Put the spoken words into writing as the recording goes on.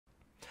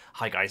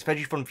Hi guys,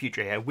 Veggie from the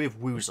future here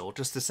with Woozle.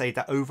 Just to say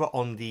that over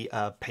on the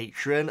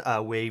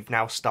Patreon, we've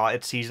now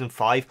started Season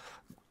 5.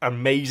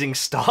 Amazing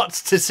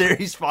starts to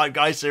Series 5,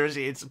 guys.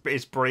 Seriously,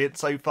 it's brilliant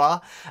so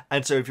far.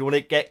 And so if you want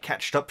to get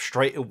catched up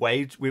straight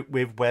away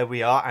with where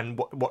we are and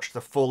watch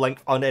the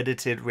full-length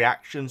unedited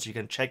reactions, you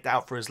can check that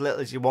out for as little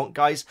as you want,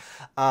 guys.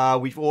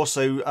 We've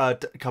also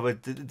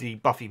covered the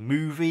Buffy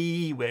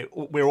movie.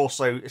 We're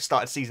also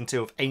started Season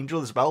 2 of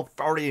Angel as well.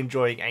 Thoroughly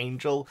enjoying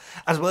Angel,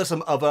 as well as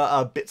some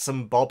other bits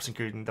and bobs,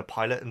 including the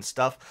pilot and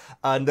stuff.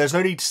 And there's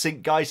no need to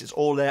sync, guys. It's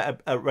all there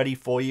ready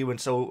for you.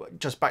 And so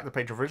just back the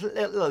Patreon for as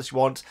little as you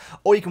want.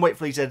 Or you can wait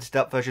for these edited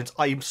up versions.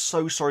 I am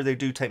so sorry they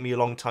do take me a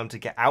long time to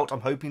get out.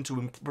 I'm hoping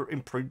to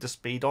improve the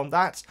speed on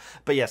that.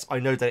 But yes, I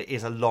know that it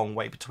is a long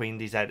way between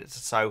these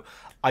edits. So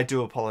I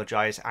do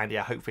apologise. And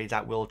yeah, hopefully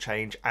that will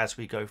change as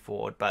we go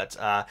forward. But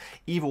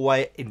either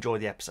way, enjoy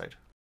the episode.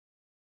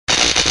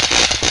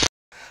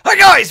 Hi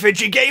guys,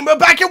 Veggie Gamer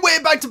back, and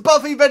we're back to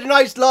Buffy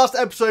VEGGIEKNIGHTS. Last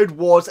episode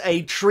was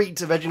a treat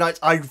to VEGGIEKNIGHTS.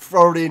 I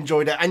thoroughly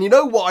enjoyed it, and you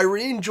know what? I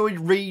really enjoyed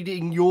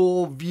reading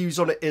your views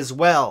on it as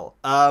well,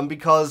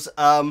 because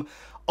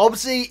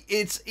obviously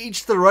it's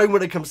each their own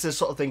when it comes to this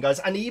sort of thing, guys.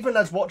 And even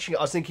as watching it,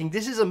 I was thinking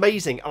this is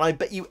amazing, and I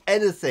bet you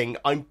anything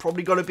I'm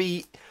probably going to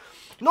be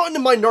not in the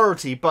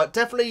minority, but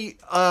definitely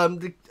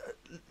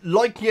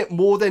liking it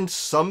more than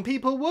some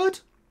people would.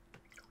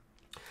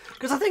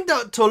 Because I think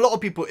that to a lot of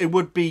people, it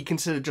would be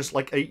considered just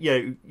like a,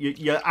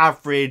 your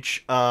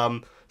average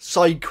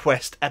side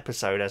quest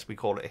episode, as we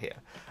call it here.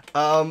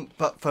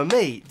 But for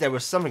me, there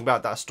was something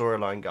about that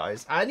storyline,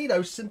 guys. And, you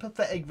know,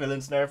 sympathetic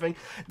villains and everything.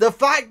 The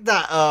fact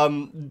that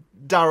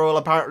Daryl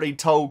apparently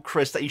told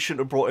Chris that he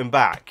shouldn't have brought him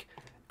back.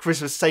 Chris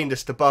was saying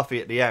this to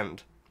Buffy at the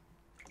end.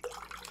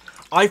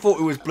 I thought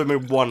it was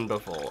blooming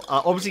wonderful.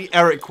 Obviously,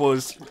 Eric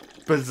was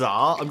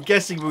bizarre. I'm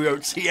guessing we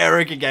won't see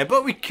Eric again.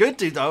 But we could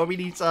do, though. I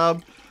mean,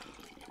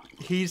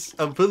 he's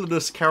a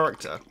villainous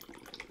character.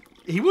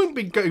 He wouldn't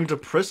be going to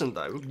prison,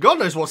 though. God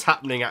knows what's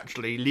happening,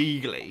 actually,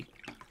 legally.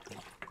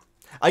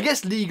 I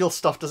guess legal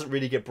stuff doesn't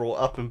really get brought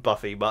up in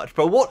Buffy much,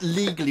 but what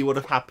legally would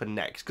have happened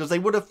next? Because they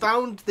would have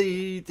found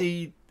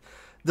the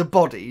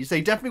bodies.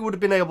 They definitely would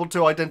have been able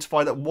to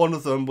identify that one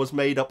of them was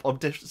made up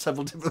of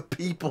several different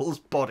people's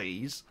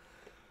bodies.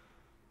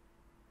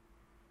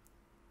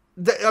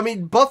 I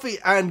mean, Buffy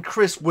and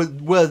Chris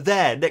were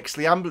there next to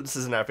the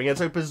ambulances and everything, and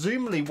so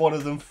presumably one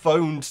of them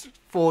phoned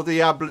for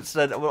the ambulance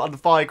and the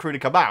fire crew to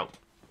come out.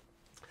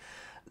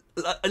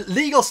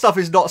 Legal stuff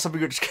is not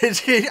something which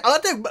I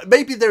don't know,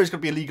 maybe there is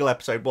going to be a legal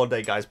episode one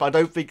day, guys, but I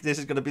don't think this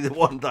is going to be the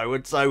one, though.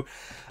 And so,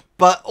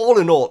 but all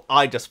in all,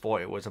 I just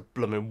thought it was a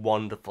blooming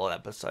wonderful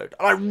episode.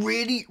 And I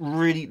really,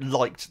 really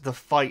liked the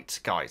fight,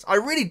 guys. I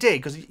really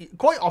did, because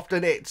quite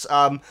often it's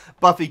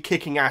Buffy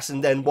kicking ass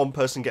and then one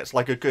person gets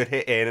like a good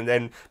hit in, and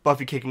then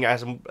Buffy kicking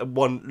ass and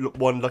one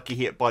lucky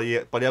hit by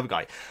the other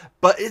guy.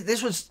 But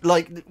this was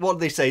like, what do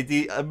they say?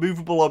 The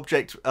immovable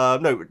object,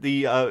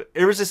 the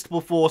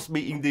irresistible force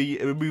meeting the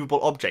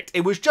immovable object.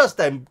 It was just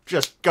them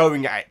just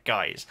going at it,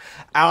 guys.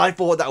 And I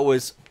thought that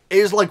was...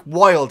 It was like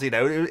wild, you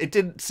know. It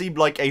didn't seem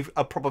like a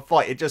proper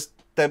fight. It just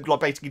them like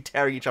basically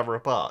tearing each other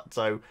apart.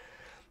 So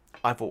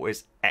I thought it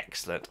was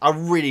excellent. I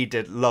really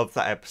did love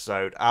that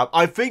episode.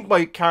 I think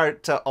my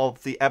character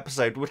of the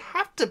episode would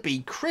have to be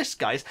Chris,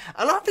 guys.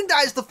 And I think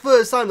that is the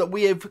first time that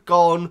we have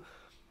gone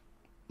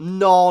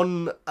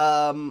non-main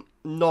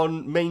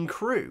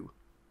crew.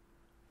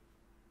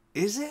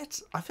 Is it?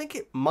 I think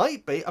it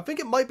might be. I think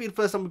it might be the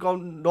first time we've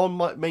gone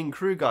non-main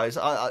crew, guys.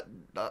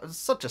 It's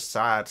such a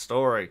sad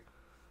story.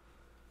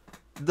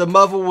 The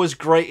mother was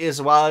great as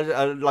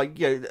well. Like,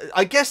 you know,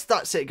 I guess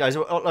that's it, guys.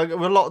 Like,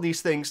 with a lot of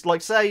these things,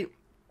 like, say,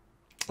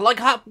 like,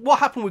 what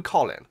happened with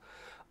Colin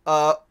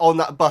on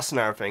that bus and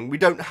everything. We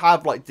don't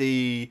have, like,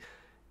 we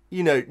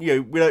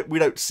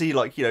don't see,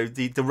 like, you know,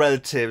 the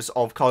relatives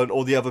of Colin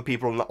or the other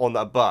people on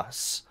that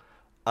bus.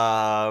 You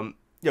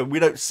know, we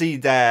don't see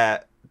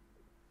their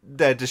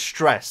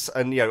distress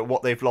and, you know,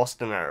 what they've lost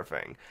and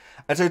everything.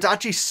 And so to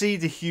actually see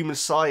the human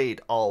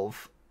side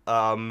of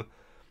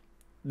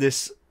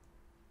this.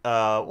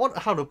 How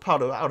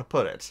to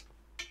put it?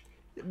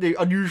 The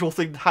unusual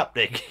thing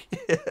happening.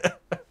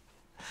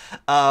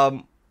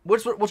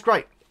 What's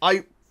great.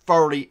 I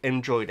thoroughly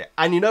enjoyed it,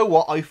 and you know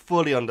what? I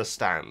fully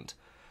understand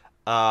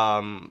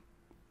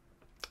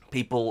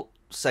people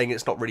saying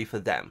it's not really for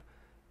them,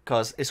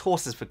 because it's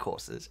horses for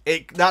courses.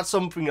 That's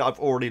something that I've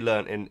already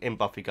learned in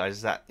Buffy, guys,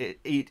 is that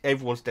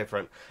everyone's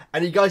different.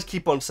 And you guys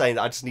keep on saying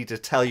that. I just need to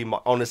tell you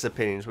my honest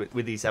opinions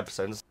with these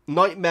episodes.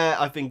 Nightmare,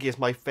 I think, is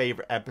my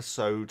favourite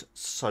episode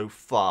so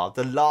far.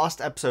 The last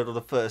episode of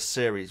the first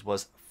series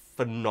was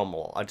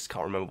phenomenal. I just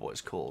can't remember what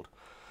it's called.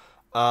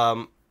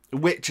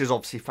 Which is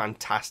obviously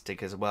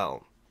fantastic as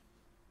well.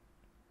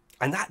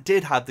 And that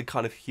did have the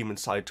kind of human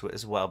side to it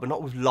as well, but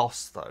not with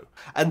Lost, though.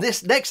 And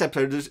this next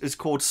episode is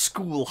called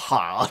School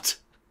Hard.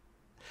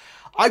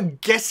 I'm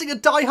guessing a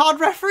Die Hard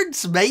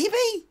reference,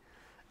 maybe?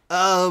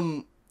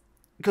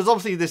 because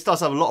obviously this does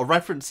have a lot of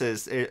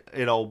references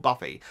in old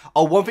Buffy.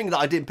 Oh, one thing that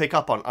I didn't pick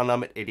up on, and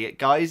I'm an idiot,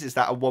 guys, is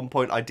that at one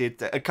point I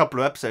did, a couple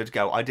of episodes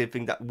ago, I did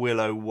think that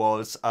Willow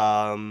was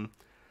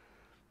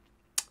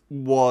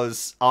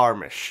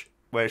Amish,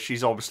 where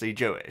she's obviously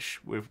Jewish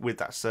with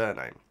that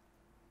surname,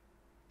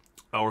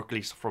 or at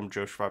least from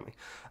Jewish family.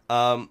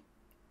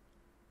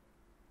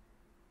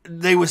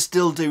 They were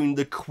still doing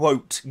the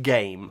quote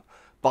game,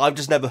 but I've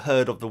just never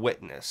heard of The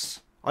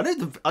Witness. I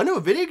know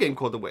a video game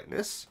called The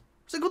Witness.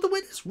 Is it called The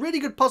Witness? Really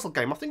good puzzle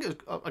game. I think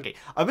it was, okay.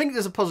 I think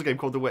there's a puzzle game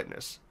called The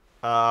Witness.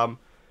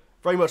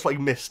 Very much like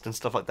Myst and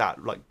stuff like that,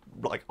 like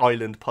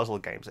island puzzle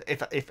games.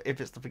 If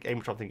it's the game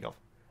which I'm thinking of.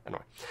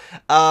 Anyway,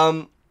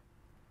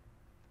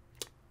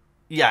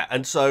 yeah,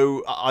 and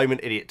so I'm an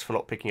idiot for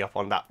not picking up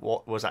on that.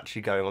 What was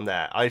actually going on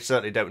there? I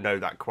certainly don't know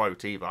that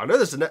quote either. I know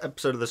there's an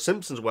episode of The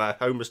Simpsons where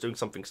Homer's doing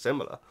something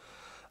similar.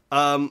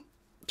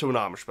 To an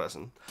Amish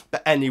person.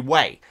 But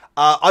anyway,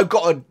 I've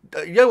got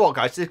a... you know what,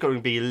 guys? This is going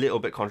to be a little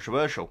bit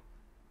controversial.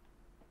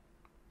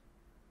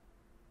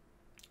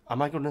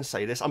 Am I going to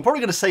say this? I'm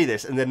probably going to say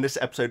this, and then this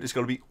episode is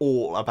going to be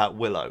all about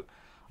Willow.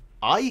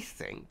 I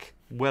think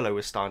Willow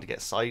is starting to get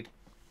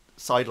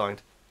sidelined.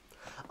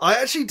 I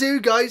actually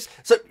do, guys.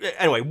 So,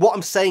 anyway, what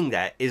I'm saying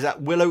there is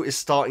that Willow is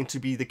starting to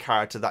be the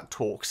character that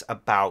talks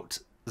about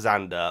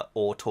Xander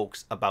or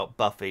talks about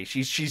Buffy.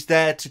 She's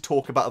there to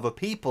talk about other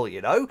people,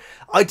 you know?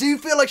 I do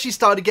feel like she's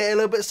starting to get a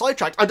little bit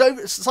sidetracked.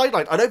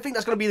 Sidelined. I don't think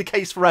that's going to be the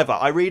case forever.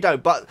 I really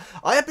don't. But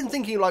I have been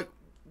thinking, like,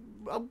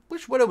 I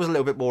wish Willow was a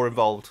little bit more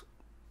involved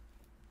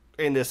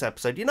in this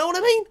episode. You know what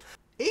I mean?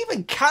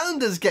 Even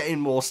Calendar's getting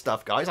more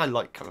stuff, guys. I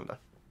like Calendar.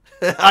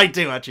 I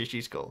do, actually.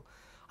 She's cool.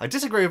 I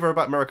disagree with her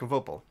about American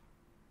football.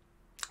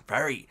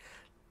 Very...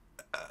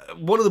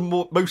 one of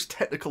the most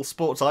technical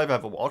sports I've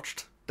ever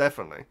watched.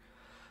 Definitely.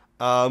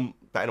 But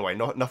anyway,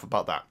 enough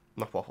about that.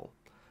 Enough waffle.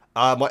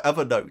 My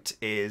other note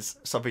is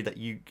something that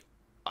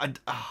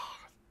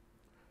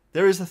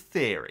there is a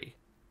theory,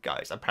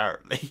 guys,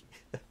 apparently.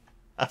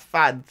 A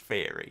fan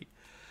theory.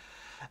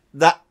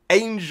 That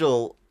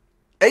Angel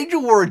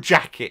wore a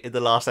jacket in the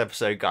last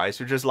episode, guys,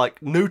 which is,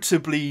 like,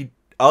 notably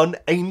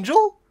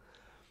un-Angel.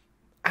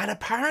 And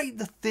apparently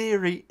the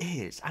theory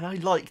is, and I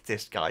like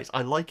this, guys,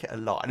 I like it a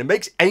lot, and it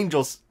makes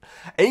Angel's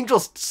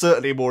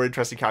certainly a more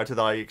interesting character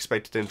than I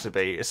expected him to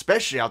be,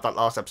 especially after that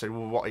last episode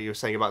with what you were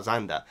saying about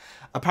Xander.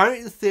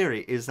 Apparently the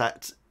theory is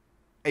that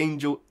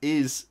Angel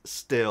is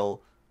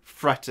still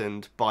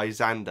threatened by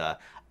Xander,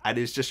 and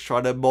is just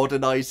trying to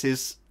modernise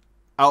his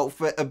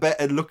outfit a bit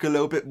and look a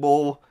little bit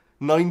more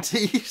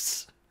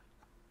 90s.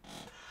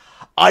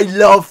 I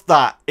love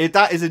that. If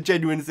that is a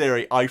genuine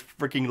theory, I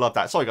freaking love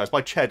that. Sorry, guys,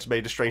 my chair's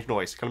made a strange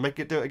noise. Can I make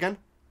it do it again?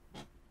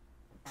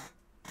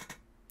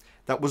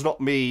 That was not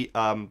me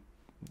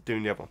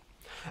doing the other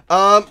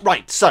one.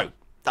 Right, so,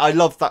 I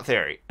love that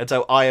theory. And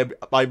so I'm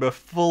a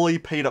fully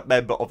paid up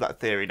member of that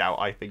theory now.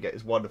 I think it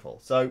is wonderful.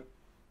 So,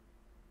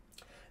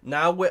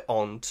 now we're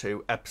on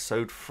to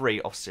episode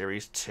 3 of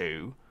series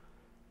 2,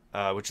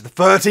 which is the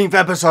 13th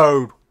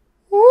episode.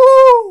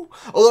 Woo!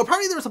 Although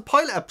apparently there is a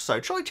pilot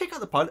episode. Shall I check out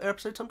the pilot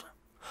episode sometime?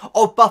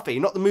 Of Buffy,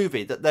 not the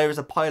movie. That there is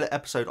a pilot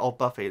episode of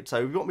Buffy. So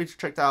if you want me to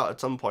check that out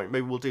at some point,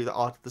 maybe we'll do that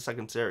after the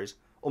second series.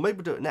 Or maybe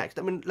we'll do it next.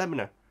 Let me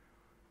know.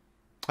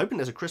 Hoping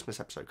there's a Christmas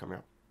episode coming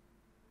out.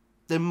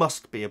 There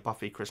must be a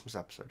Buffy Christmas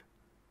episode.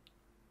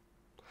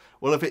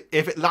 Well, if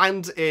it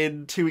lands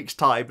in 2 weeks'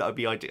 time, that would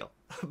be ideal.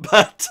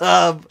 But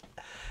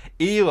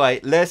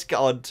anyway, let's get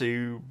on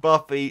to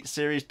Buffy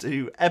Series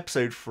 2,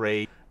 Episode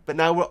 3. But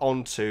now we're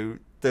on to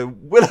the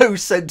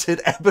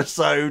Willow-centered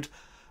episode,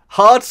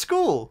 Hard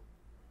School.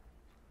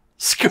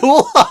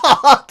 School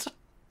hard!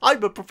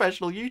 I'm a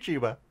professional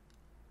YouTuber.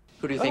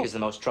 Who do you think is the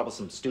most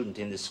troublesome student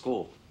in this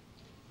school?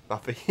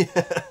 Buffy.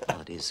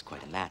 Well, it is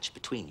quite a match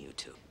between you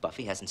two.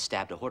 Buffy hasn't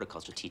stabbed a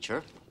horticulture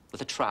teacher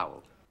with a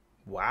trowel.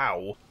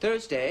 Wow.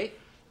 Thursday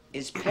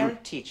is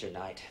parent-teacher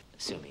night.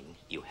 Assuming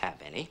you have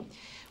any.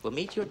 We'll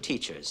meet your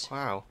teachers.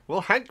 Wow.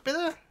 Will Hank be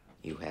there?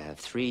 You have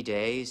 3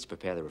 days to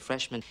prepare the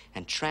refreshment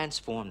and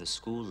transform the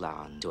school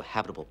lawn into a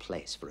habitable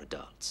place for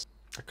adults.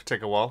 That could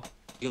take a while.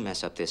 You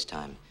mess up this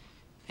time,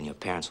 and your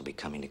parents will be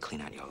coming to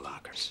clean out your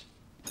lockers.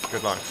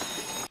 Good luck.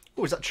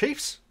 Oh, is that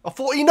Chiefs? Oh,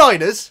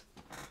 49ers?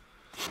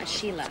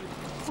 Sheila.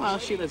 Well,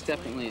 Sheila's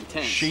definitely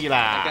intense. Sheila.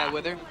 That guy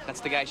with her,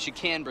 that's the guy she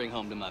can bring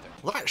home to mother.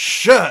 That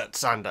shirt,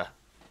 Xander.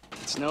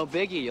 It's no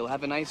biggie. You'll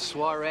have a nice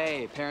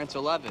soiree. Parents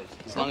will love it.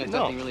 As long as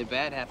nothing really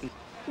bad happens.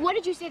 What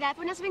did you say that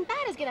for? Nothing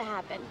bad is gonna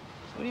happen.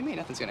 What do you mean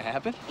nothing's gonna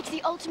happen? It's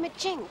the ultimate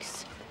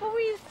jinx. What were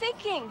you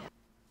thinking?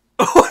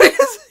 What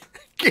is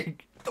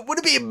it? Would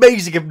it be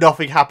amazing if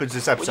nothing happens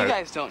this episode? Well, you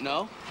guys don't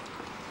know.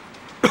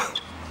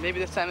 Maybe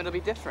this time it'll be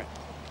different.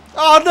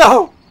 Oh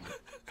no!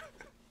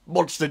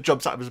 Monster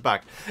jumps out of his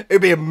back.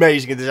 It'd be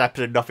amazing if this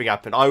episode nothing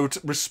happened. I would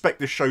respect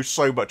the show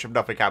so much if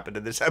nothing happened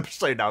in this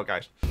episode now,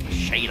 guys.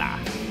 Sheila.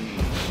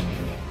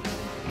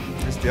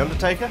 Is the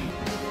Undertaker?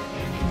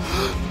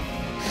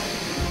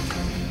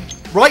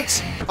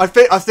 Right? I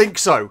think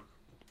so.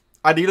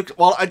 And he looked,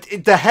 well,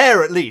 the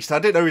hair at least. I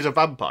didn't know he was a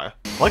vampire.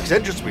 I like his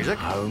entrance music.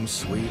 Home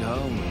sweet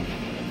home.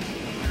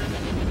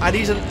 And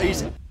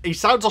he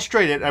sounds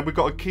Australian, and we've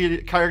got a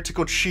character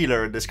called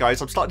Sheila in this guy,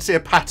 so I'm starting to see a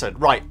pattern.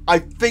 Right, I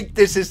think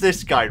this is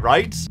this guy,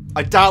 right?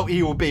 I doubt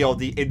he will be on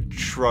the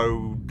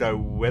intro, though,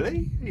 will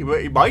he? He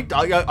might.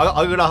 I'm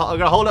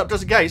gonna hold up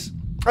just in case.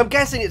 I'm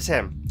guessing it's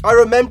him. I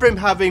remember him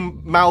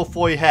having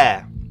Malfoy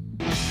hair.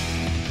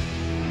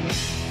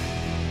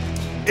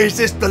 Is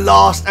this the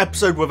last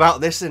episode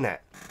without this in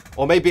it?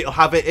 Or maybe it'll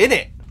have it in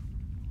it.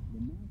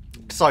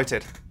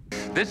 Excited.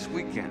 This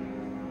weekend,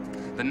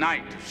 the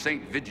night of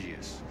St.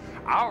 Vigius,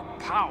 our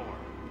power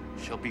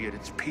shall be at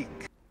its peak.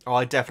 Oh,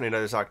 I definitely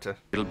know this actor.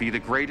 It'll be the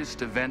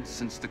greatest event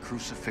since the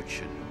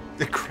crucifixion.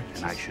 The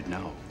greatest. And I should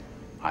know.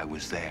 I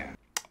was there.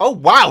 Oh,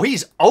 wow,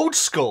 he's old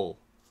school.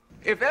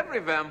 If every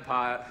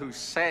vampire who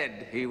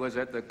said he was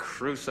at the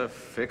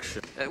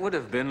crucifixion, it would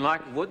have been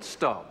like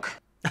Woodstock.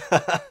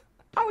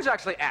 I was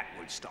actually at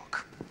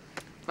Woodstock.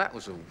 That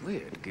was a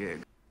weird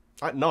gig.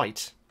 At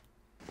night.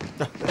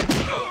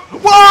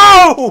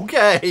 Whoa!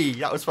 Okay,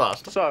 that was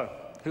fast. So,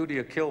 who do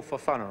you kill for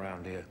fun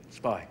around here?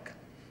 Spike.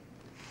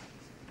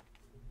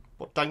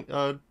 What,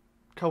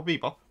 Cole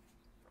Bieber?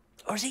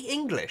 Or is he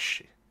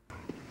English?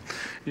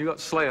 You got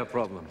Slayer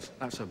problems.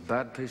 That's a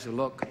bad piece of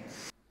luck.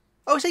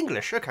 Oh, it's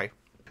English, okay.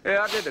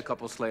 Yeah, I did a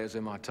couple Slayers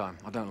in my time.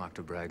 I don't like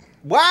to brag.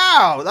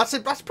 Wow,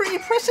 that's pretty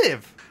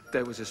impressive.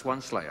 There was this one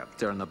Slayer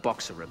during the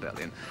Boxer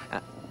Rebellion.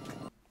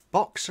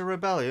 Boxer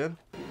Rebellion?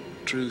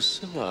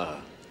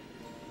 Drusilla.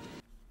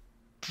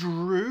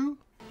 Drew?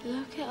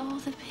 Look at all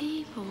the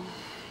people.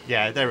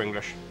 Yeah, they're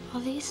English.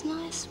 Are these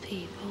nice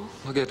people?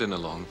 We're getting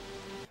along.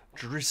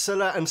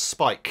 Drusilla and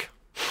Spike.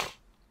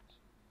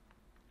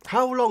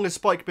 How long has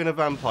Spike been a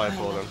vampire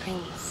for them?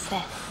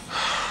 Princess.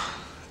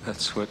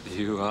 That's what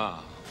you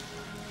are.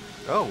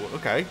 Oh,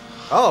 okay.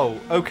 Oh,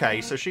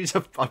 okay, so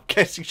I'm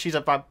guessing she's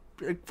a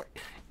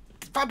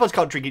vampires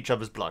can't drink each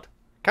other's blood.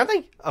 Can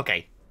they?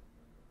 Okay.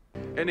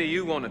 Any of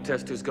you want to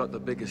test who's got the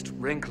biggest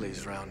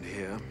wrinklies round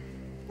here?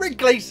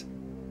 Wrinklies!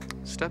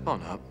 Step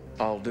on up.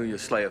 I'll do your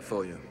Slayer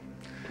for you.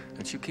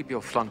 And you keep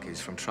your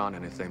flunkies from trying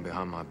anything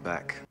behind my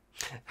back.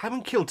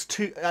 Having killed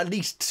at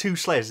least two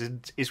Slayers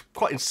is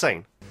quite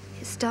insane.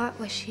 You start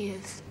where she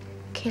is.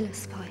 Killer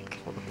Spike.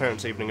 What, the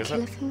parents' evening, is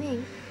Killer it? for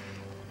me.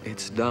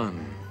 It's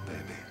done, baby.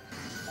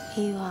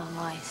 You are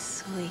my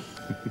sweet,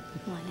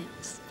 my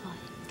little Spike.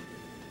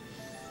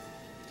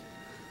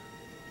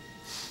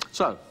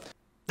 So,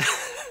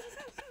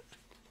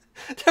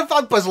 The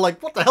vampires are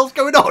like, what the hell's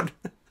going on?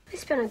 I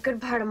spent a good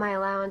part of my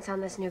allowance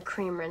on this new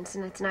cream rinse,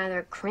 and it's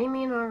neither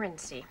creamy nor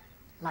rinsey.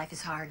 Life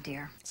is hard,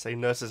 dear. Say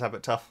nurses have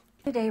it tough.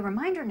 Today,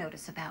 reminder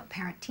notice about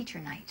parent-teacher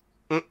night.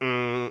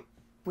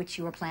 Which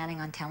you were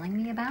planning on telling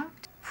me about?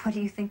 What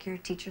do you think your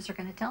teachers are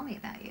going to tell me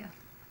about you?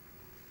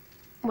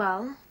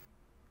 Well,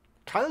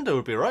 Calendar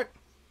would be right.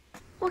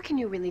 what can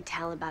you really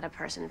tell about a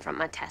person from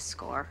a test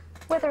score?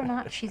 Whether or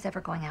not she's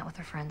ever going out with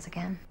her friends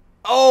again.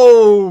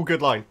 Oh,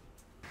 good line.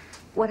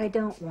 What I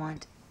don't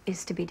want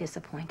is to be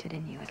disappointed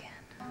in you again.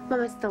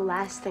 Mom, it's the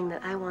last thing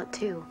that I want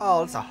too.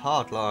 Oh, that's a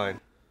hard line.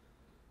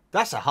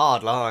 That's a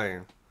hard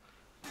line.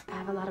 I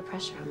have a lot of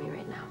pressure on me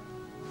right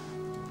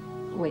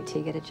now. Wait till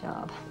you get a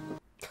job.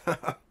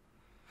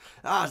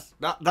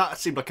 That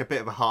seemed like a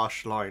bit of a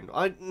harsh line.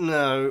 I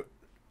know.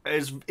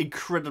 It's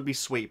incredibly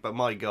sweet, but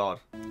my god.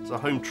 It's a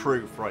home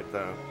truth right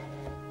there.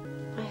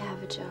 I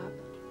have a job.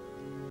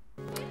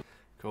 Of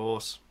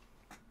course.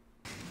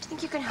 Do you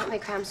think you can help me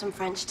cram some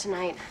French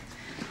tonight?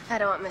 I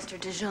don't want Mr.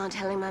 Dijon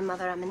telling my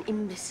mother I'm an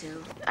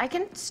imbecile. I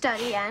can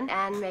study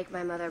and make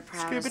my mother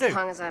proud as Scooby-Doo.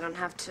 long as I don't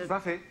have to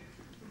Buffy.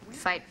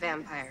 fight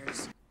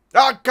vampires.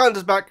 Ah,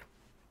 Calendar's back.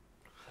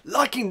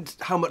 Liking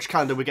how much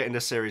Calendar we get in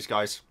this series,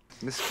 guys.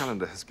 Miss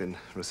Calendar has been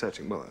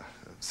researching,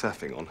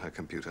 surfing on her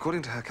computer.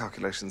 According to her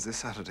calculations, this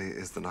Saturday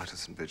is the night of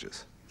St.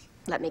 Vigius.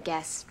 Let me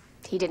guess.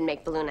 He didn't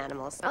make balloon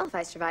animals. Well, if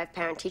I survive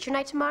parent-teacher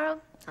night tomorrow,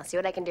 I'll see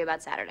what I can do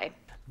about Saturday.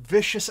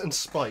 Vicious and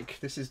Spike.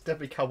 This is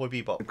definitely Cowboy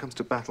When Bebop. it comes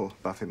to battle,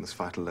 Buffy must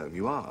fight alone.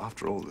 You are,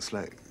 after all, the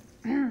slave.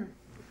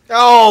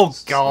 Oh,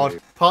 God.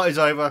 Party's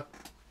over.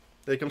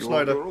 There comes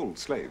Snyder. You're all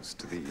slaves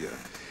to the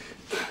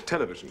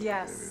television.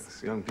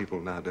 Yes. Young people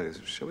nowadays.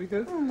 Shall we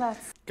go?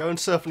 Go and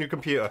surf on your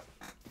computer.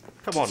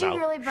 Come on now, Did you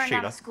really burn down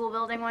Sheila. a school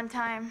building one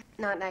time?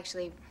 Not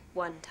actually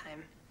one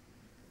time.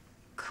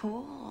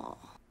 Cool.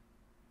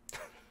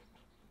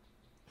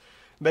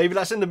 Maybe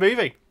that's in the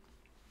movie.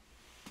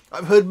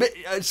 I've heard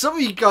some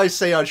of you guys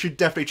say I should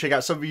definitely check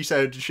out. Some of you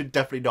said I should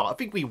definitely not. I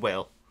think we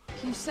will.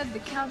 You said the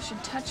cow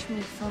should touch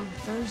me from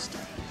Thursday.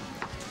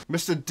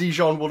 Mr.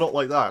 Dijon will not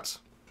like that.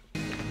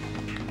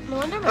 No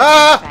wonder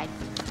Ah!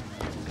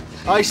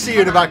 I see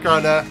you in the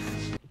background there.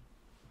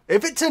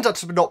 If it turns out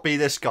to not be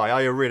this guy,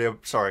 I really am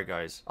sorry,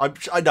 guys.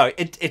 I know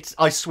it's.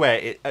 I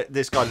swear,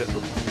 this guy looks.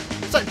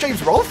 Is that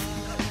James Rolfe?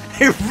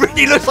 It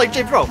really looks like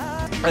James Rolfe.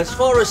 As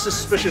far as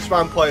suspicious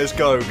vampires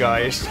go,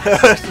 guys,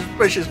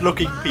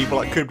 suspicious-looking people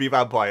that could be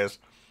vampires,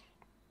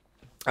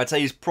 I'd say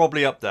he's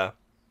probably up there.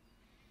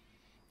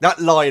 That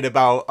line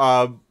about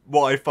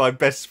what I find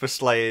best for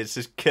Slayers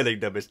is killing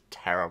them is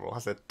terrible.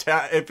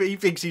 If he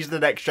thinks he's the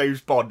next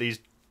James Bond,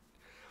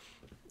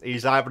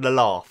 He's having a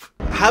laugh.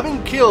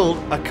 Having killed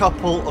a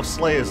couple of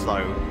Slayers,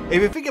 though,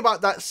 if you think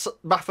about that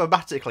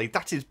mathematically,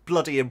 that is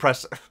bloody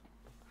impressive.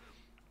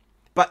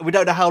 But we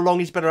don't know how long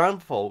he's been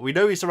around for. We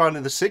know he's around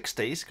in the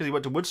 60s because he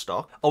went to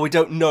Woodstock. Or we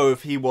don't know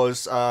if he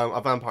was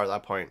a vampire at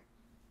that point.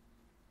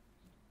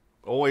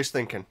 Always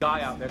thinking.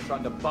 Guy out there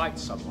trying to bite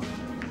someone.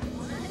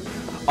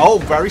 Oh,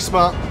 very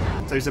smart.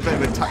 So he's a bit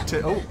of a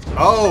tactic.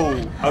 Oh,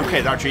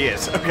 okay, that actually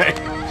is.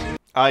 Okay.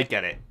 I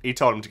get it. He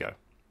told him to go.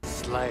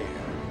 Slayer.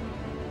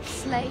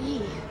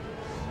 Slay.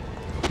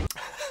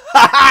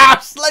 Ha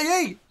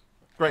Slay!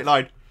 Great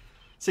line.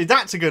 See,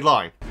 that's a good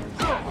line.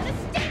 A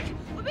steak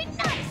would be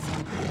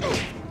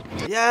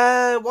nice.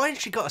 Yeah, why ain't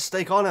she got a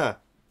steak on her?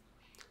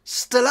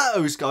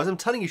 Stilettos, guys. I'm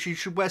telling you, she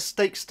should wear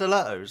steak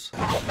stilettos.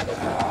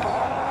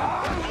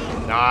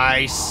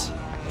 Nice.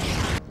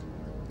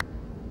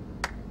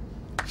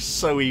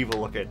 So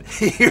evil looking.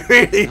 He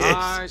really is.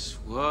 Nice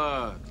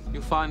work.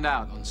 You'll find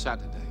out on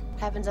Saturday.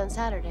 Happens on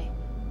Saturday.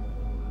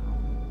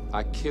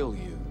 I kill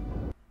you.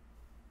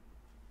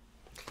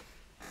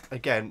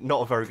 Again,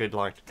 not a very good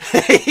line.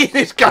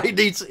 This guy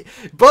needs...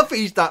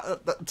 Buffy's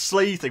that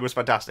Slay thing was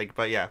fantastic,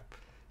 but yeah.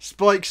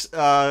 Spike's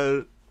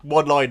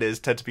one-liners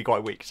tend to be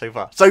quite weak so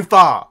far. So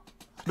far!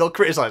 Not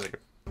criticising him.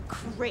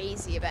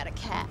 Crazy about a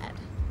cat.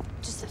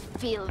 Just the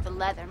feel of the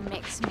leather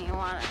makes me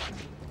wanna...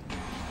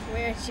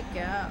 Where'd you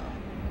go?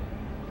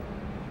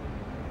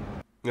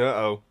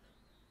 Uh-oh.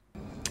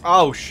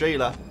 Oh,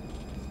 Sheila.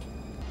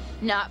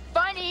 Not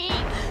funny!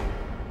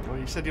 Well,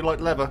 you said you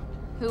liked leather.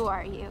 Who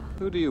are you?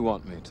 Who do you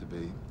want me to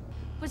be?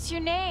 What's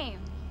your name?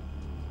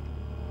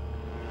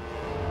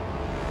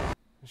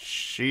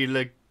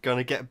 Sheila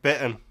gonna get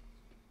bitten.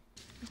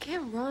 We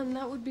can't run,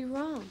 that would be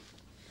wrong.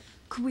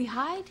 Could we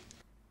hide?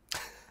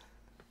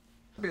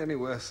 Be any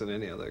worse than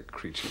any other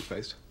creature you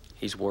faced.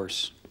 He's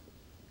worse.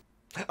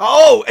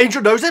 Oh,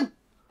 Angel knows him?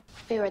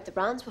 We were at the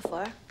Bronze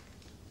before.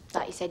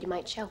 Thought you said you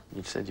might show.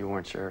 You said you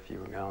weren't sure if you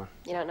were going.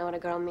 You don't know what a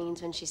girl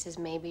means when she says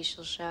maybe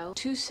she'll show.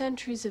 2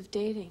 centuries of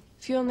dating.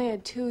 If you only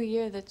had 2 a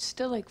year, that's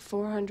still like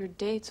 400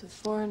 dates with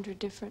 400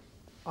 different...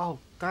 Oh,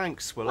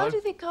 thanks, Willow. Why do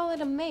they call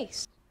it a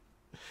mace?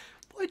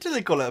 Why do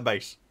they call it a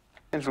base?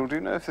 Angel, do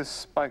you know if this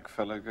Spike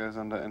fellow goes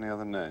under any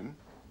other name?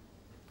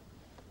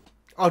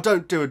 Oh,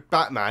 don't do a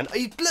Batman. Are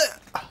you...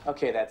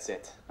 Okay, that's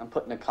it. I'm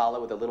putting a collar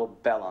with a little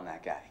bell on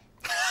that guy.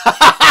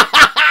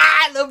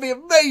 That'd be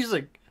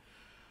amazing.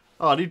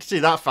 Oh, I need to see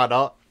that fan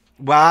art.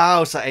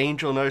 Wow, so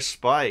Angel knows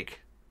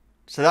Spike.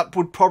 So that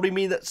would probably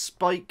mean that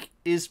Spike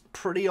is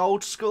pretty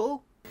old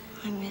school?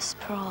 I miss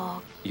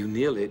Prague. You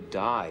nearly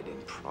died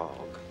in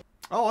Prague.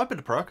 Oh, I've been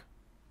to Prague.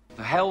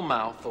 The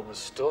Hellmouth will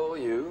restore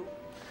you.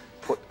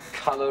 Put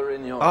colour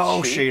in your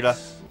Oh, cheeks. Sheila.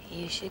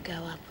 You should go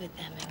up with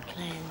them and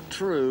cleanse.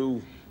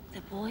 True.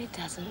 The boy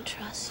doesn't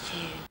trust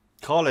you.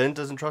 Colin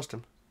doesn't trust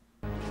him.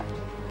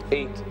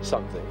 Eat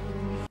something.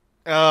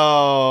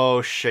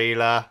 Oh,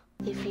 Sheila.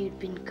 If you'd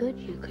been good,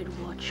 you could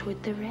watch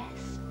with the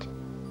rest.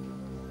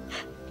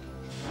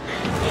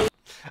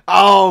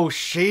 Oh,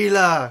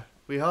 Sheila.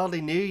 We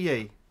hardly knew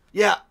ye.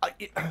 Yeah,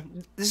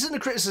 this isn't a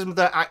criticism of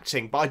their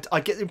acting, but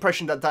I get the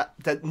impression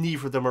that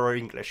neither of them are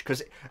English,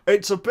 because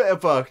it's a bit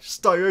of a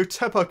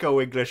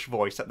stereotypical English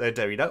voice that they're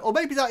doing, or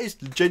maybe that is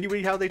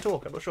genuinely how they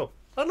talk, I'm not sure.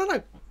 I don't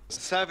know.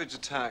 Savage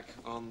attack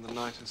on the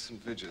night of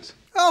St. Viges.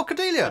 Oh,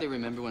 Cordelia. I do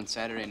remember when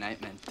Saturday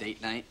night meant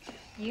date night.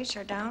 You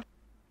sure don't.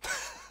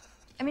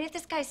 I mean, if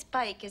this guy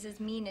Spike is as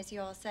mean as you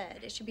all said,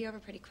 it should be over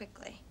pretty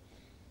quickly.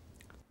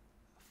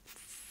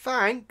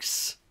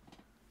 Thanks.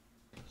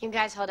 You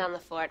guys hold down the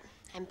fort.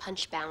 I'm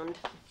punch-bound.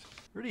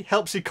 Really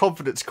helps your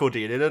confidence,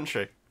 Cordelia, doesn't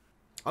she?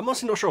 I'm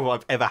honestly not sure if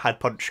I've ever had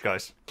punch,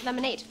 guys.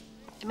 Lemonade.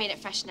 I made it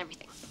fresh and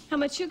everything. How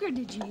much sugar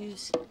did you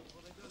use?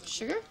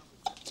 Sugar?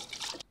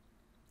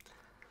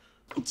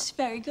 It's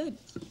very good.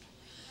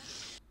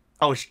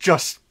 Oh, it's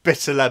just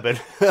bitter lemon.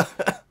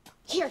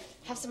 Here,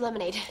 have some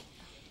lemonade.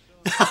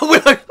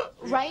 Willow.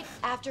 Right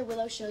after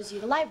Willow shows you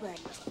the library.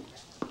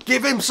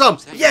 Give him some.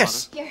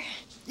 Yes. Here.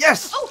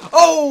 Yes. Oh.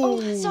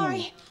 Oh.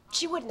 Sorry.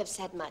 She wouldn't have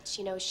said much.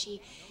 You know,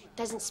 she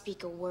doesn't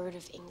speak a word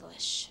of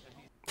English.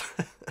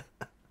 I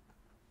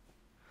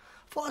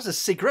thought there was a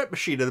cigarette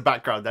machine in the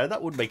background there.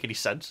 That wouldn't make any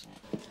sense.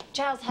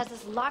 Giles has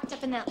us locked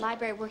up in that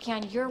library working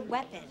on your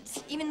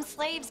weapons. Even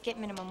slaves get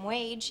minimum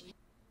wage.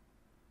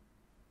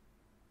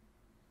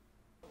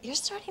 You're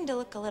starting to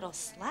look a little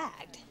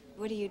slagged.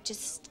 What are you,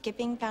 just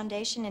skipping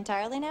foundation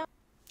entirely now?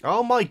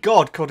 Oh my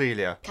God,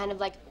 Cordelia. Kind of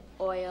like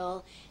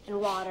oil and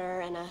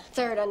water and a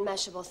third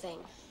unmeshable thing.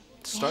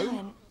 Stone? Yeah,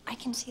 and I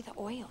can see the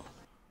oil.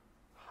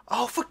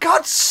 Oh, for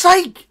God's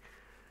sake!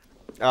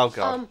 Oh,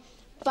 God.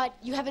 But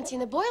you haven't seen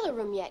the boiler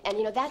room yet, and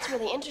you know, that's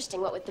really interesting,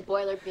 what with the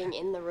boiler being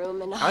in the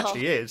room and all.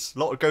 Actually is. A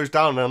lot goes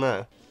down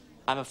there.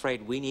 I'm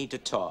afraid we need to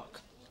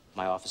talk.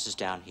 My office is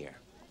down here.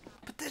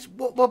 But this,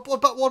 what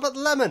about the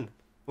lemon?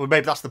 Well,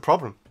 maybe that's the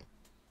problem.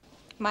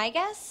 My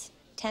guess?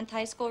 10th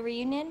high school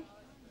reunion?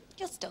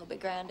 You'll still be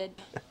grounded.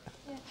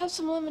 Yeah, have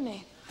some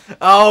lemonade.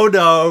 Oh,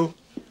 no.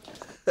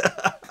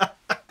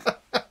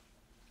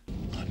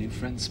 Our new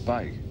friend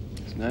Spike.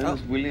 He's known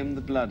as William the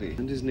Bloody,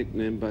 and is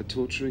nicknamed by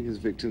torturing his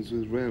victims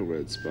with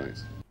railroad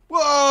spikes.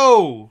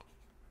 Whoa!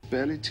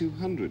 Barely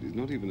 200. He's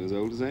not even as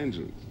old as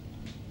Angel.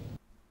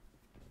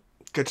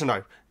 Good to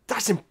know.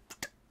 That's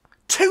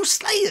 2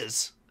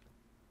 Slayers!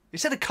 He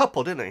said a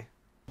couple, didn't he?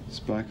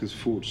 Spike has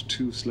forged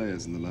 2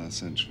 Slayers in the last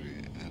century,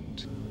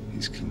 and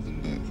he's killed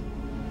them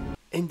both.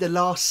 In the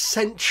last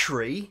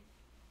century?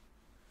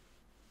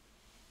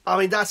 I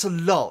mean, that's a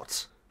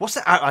lot. What's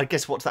the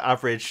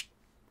average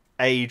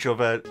age of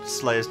a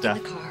Slayer's death?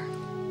 In the car,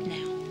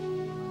 now.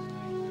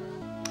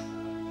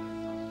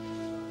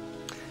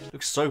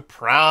 Looks so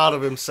proud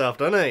of himself,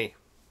 doesn't he?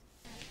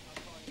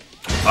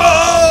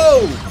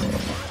 Oh!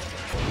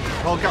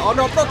 Oh, God, oh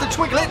no, not the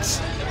Twiglets!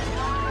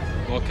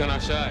 What can I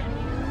say?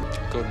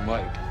 Couldn't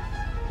wait.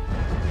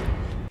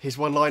 His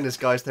one-liners,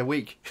 guys, they're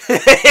weak.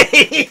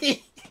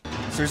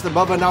 So is the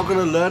mother now going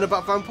to learn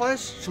about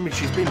vampires? I mean,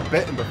 she's been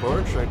bitten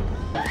before, hasn't she?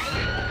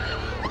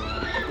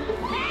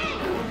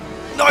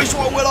 Nice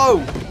one, Willow!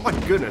 My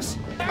goodness.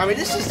 I mean,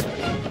 this is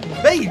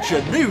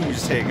major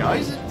news here,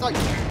 guys.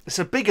 It's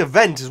a big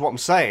event, is what I'm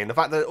saying. The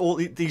fact that all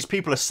these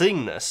people are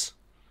seeing this.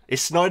 Is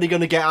Snyder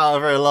going to get out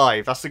of here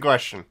alive? That's the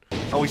question.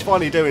 Oh, he's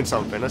finally doing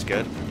something. That's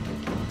good.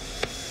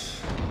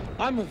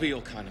 I'm a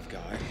veal kind of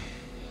guy.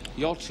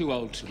 You're too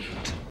old to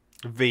eat.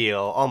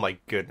 Veal. Oh, my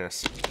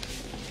goodness.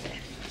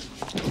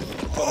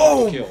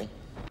 Oh! Kill.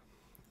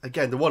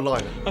 Again, the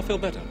one-liner. I feel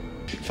better.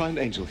 Find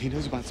Angel. He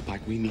knows about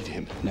Spike. We need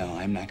him. No,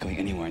 I'm not going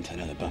anywhere until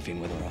I know that Buffy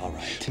and Willow are all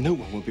right. No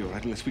one will be all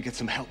right unless we get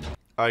some help.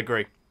 I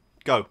agree.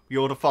 Go.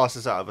 You're the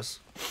fastest out of us.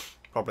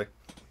 Probably.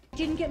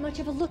 Didn't get much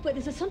of a look, but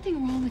is there something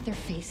wrong with their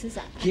faces?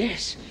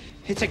 Yes,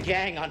 it's a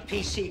gang on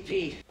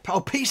PCP.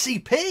 Oh,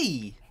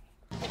 PCP!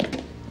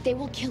 They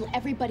will kill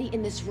everybody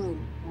in this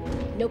room.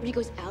 Nobody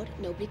goes out,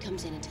 nobody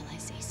comes in until I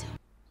say so.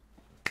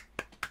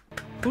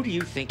 Who do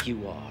you think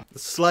you are? The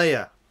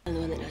Slayer. I'm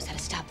the one that knows how to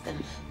stop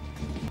them.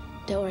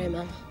 Don't worry,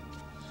 Mom.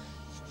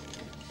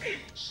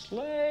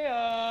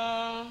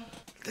 Slayer!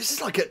 This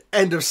is like an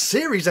end of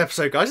series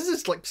episode, guys. This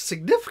is like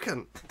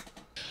significant.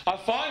 I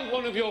find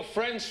one of your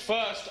friends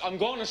first. I'm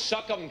going to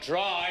suck them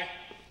dry.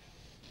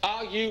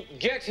 Are you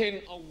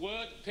getting a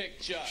word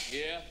picture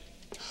here?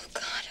 Oh,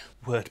 God.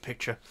 Word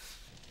picture.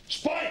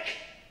 Spike!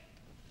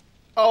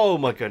 Oh,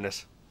 my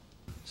goodness.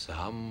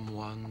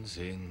 Someone's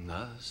in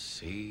the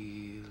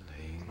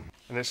ceiling.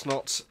 And it's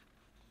not...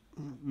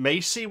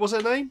 Macy was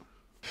her name?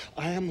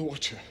 I am the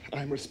Watcher.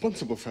 I'm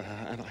responsible for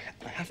her, and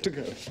I have to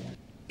go.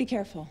 Be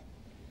careful.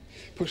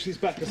 Push these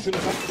back as soon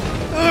as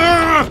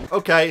I...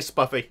 Okay, it's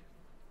Buffy.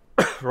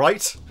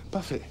 Right?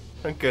 Buffy.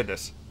 Thank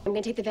goodness. I'm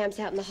gonna take the vamps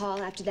out in the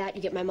hall. After that,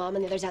 you get my mom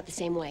and the others out the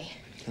same way.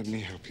 Let me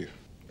help you.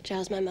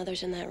 Giles, my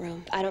mother's in that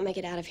room. I don't make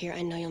it out of here.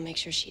 I know you'll make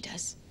sure she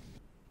does.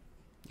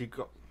 You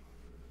got...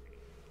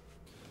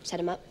 Set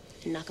him up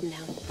and knock him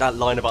down. That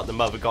line about the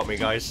mother got me,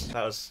 guys.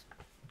 That was...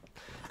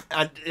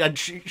 And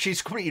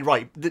she's completely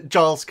right.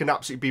 Giles can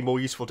absolutely be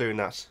more useful doing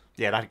that.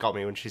 Yeah, that got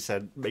me when she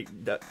said,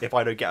 if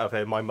I don't get out of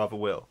here, my mother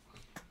will.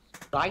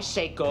 I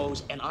say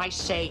goes, and I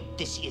say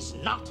this is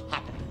not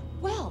happening.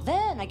 Well,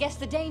 then, I guess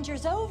the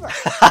danger's over.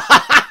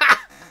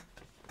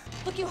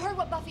 Look, you heard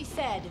what Buffy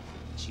said.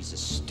 She's a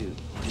student.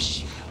 What does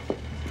she know?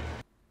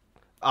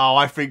 Oh,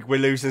 I think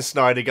we're losing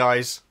Snyder,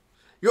 guys.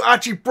 You're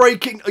actually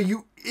breaking... Are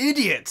you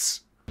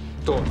idiots?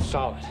 Door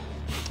solid.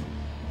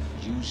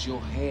 Use your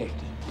head.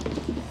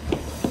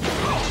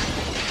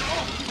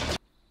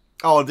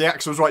 Oh, the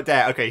axe was right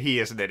there. Okay, he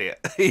is an idiot.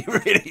 He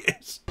really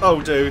is.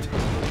 Oh, dude.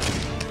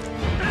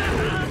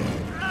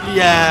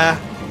 Yeah.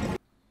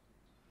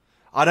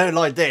 I don't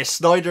like this.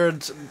 Snyder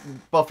and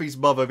Buffy's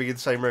mother being in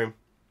the same room.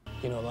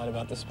 You know a lot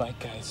about the Spike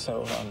guys,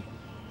 so,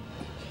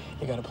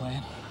 you got a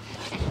plan?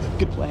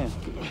 Good plan.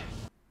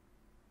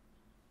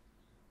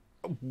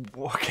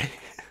 Okay.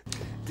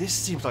 This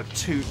seems like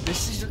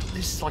this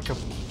is like a...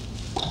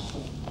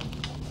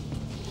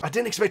 I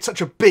didn't expect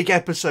such a big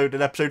episode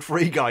in episode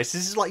 3, guys.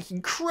 This is like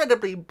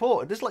incredibly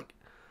important. This is like...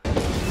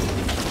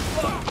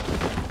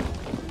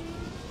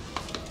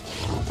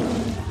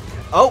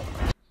 Oh!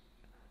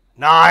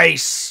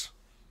 Nice!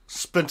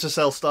 Splinter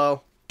Cell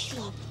style.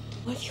 Caleb,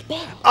 where have you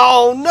been?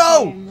 Oh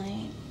no!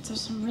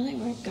 There's some really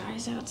weird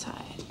guys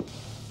outside.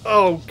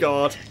 Oh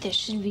god. This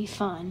should be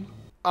fun.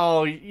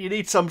 Oh, you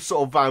need some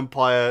sort of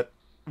vampire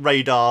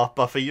radar,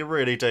 Buffy. You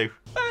really do.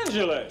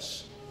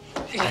 Angelos!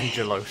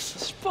 Angelos.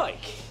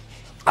 Spike!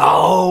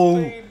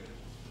 Oh!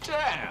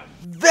 Damn!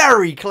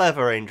 Very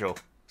clever, Angel.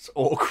 It's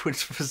awkward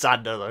for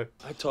Xander, though.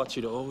 I taught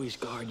you to always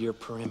guard your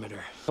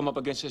perimeter. Come up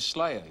against this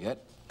Slayer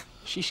yet?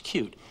 She's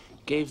cute.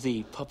 Gave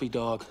the puppy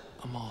dog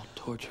a more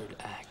tortured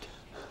act.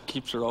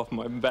 Keeps her off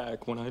my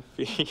back when I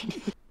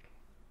feed.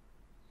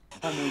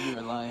 I knew you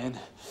were lying.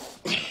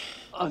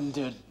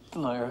 Undead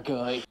liar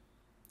guy.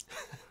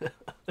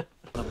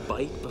 A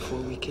bite before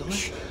we kill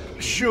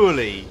her?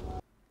 Surely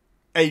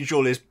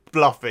Angel is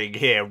bluffing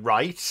here,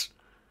 right?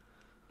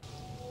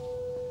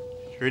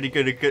 Really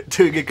good at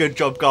doing a good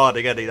job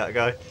guarding, isn't he, that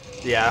guy?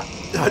 Yeah,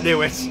 I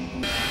knew it.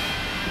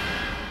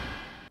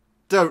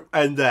 Don't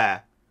end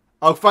there.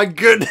 Oh, thank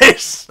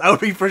goodness! That would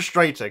be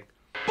frustrating.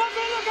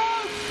 Buffy!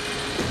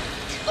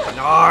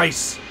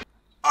 Nice!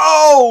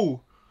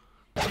 Oh!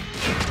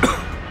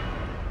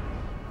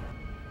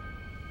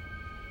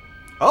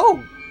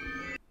 Oh!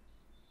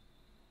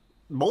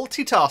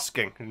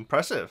 Multitasking.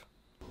 Impressive.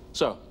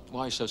 So,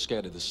 why are you so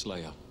scared of the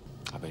Slayer?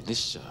 I mean,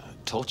 this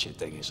torture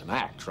thing is an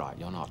act, right?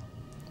 You're not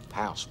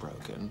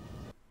housebroken.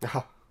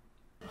 I'll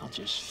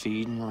just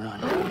feed and run.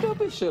 Oh, don't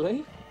be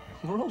silly.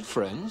 We're old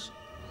friends.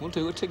 We'll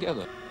do it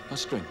together.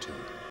 Let's drink to it.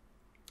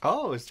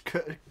 Oh, it's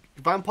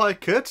vampire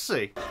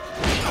courtesy.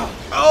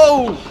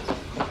 Oh!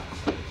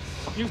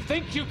 You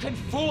think you can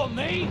fool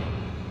me?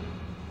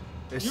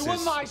 You were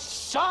my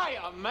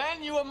sire,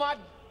 man. You were my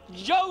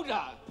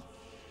Yoda.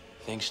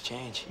 Things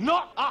change.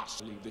 Not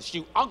us. Leave this,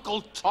 you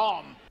Uncle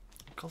Tom.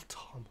 Uncle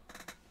Tom.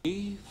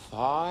 3,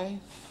 5,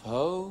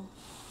 4,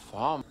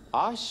 5.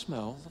 I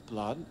smell the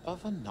blood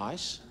of a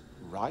nice,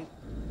 ripe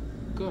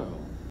girl.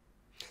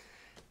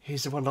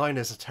 His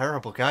one-liners are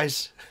terrible,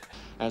 guys.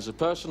 As a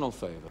personal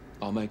favor,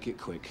 I'll make it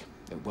quick.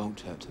 It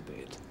won't hurt a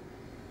bit.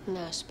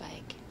 No,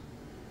 Spike.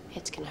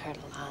 It's gonna hurt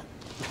a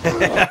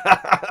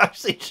lot.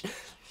 See,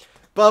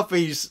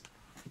 Buffy's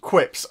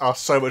quips are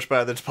so much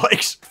better than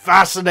Spike's.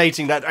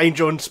 Fascinating that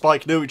Angel and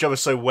Spike knew each other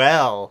so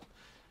well.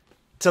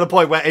 To the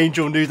point where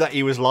Angel knew that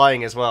he was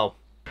lying as well.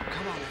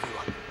 Come on,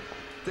 everyone.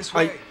 This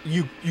way.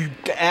 You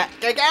get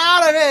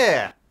out of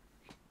here!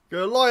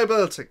 You're a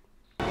liability.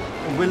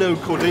 And Willow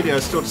and Cordelia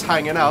are still just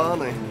hanging out,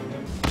 aren't they?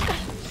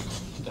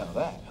 Now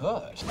that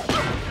hurt.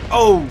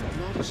 Oh!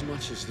 Not as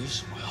much as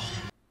this will.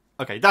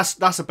 Okay, that's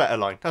a better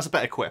line. That's a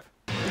better quip.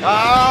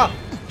 Ah!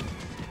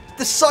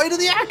 The side of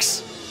the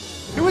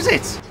axe! Who is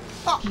it?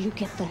 Ah. You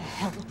get the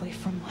hell away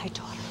from my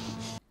daughter.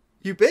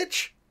 You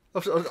bitch?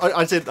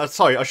 I said,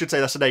 sorry, I should say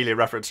that's an alien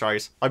reference,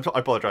 guys. I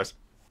apologise.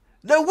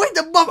 No, wait,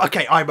 the mum...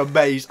 Okay, I'm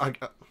amazed.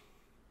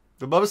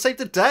 The mother saved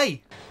the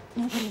day.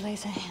 Nobody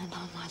lays a hand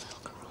on my little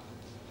girl.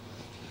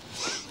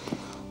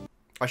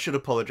 I should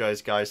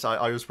apologise, guys.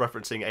 I was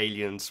referencing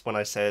aliens when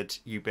I said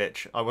you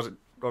bitch. I wasn't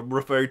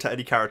referring to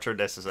any character in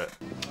this, is it?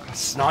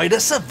 Snyder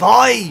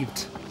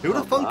survived! Who would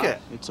have thunk it?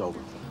 It's over.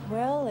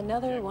 Well,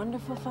 another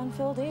wonderful,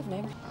 fun-filled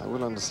evening. I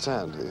will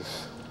understand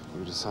if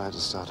you decide to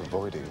start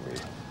avoiding me.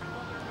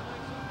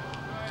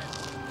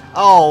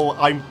 Oh,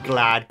 I'm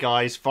glad,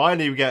 guys.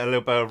 Finally we get a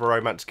little bit of a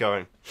romance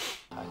going.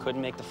 I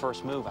couldn't make the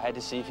first move. I had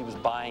to see if he was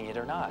buying it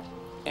or not.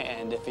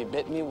 And if he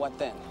bit me, what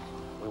then?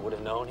 We would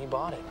have known he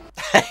bought it.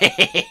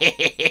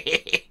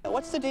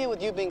 What's the deal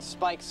with you being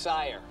Spike's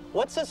sire?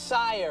 What's a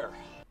sire?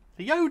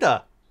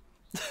 Yoda.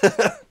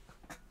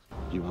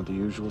 You want the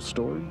usual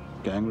story?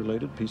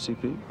 Gang-related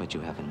PCP? What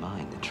you have in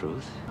mind, the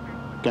truth?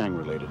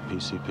 Gang-related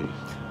PCP.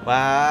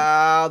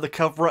 Wow, the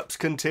cover-ups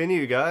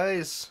continue,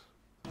 guys.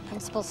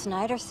 Principal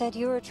Snyder said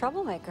you were a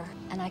troublemaker,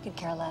 and I could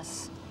care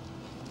less.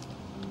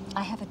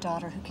 I have a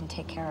daughter who can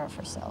take care of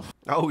herself.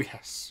 Oh,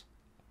 yes.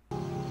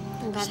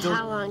 But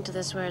how long till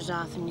this wears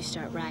off and you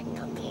start ragging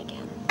on me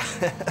again?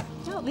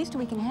 No, at least a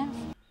week and a half.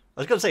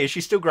 I was going to say, is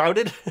she still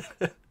grounded?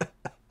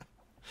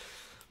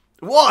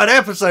 What an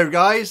episode,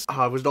 guys!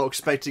 I was not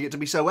expecting it to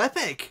be so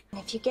epic.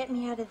 If you get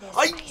me out of this,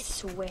 I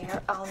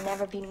swear I'll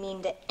never be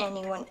mean to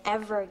anyone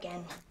ever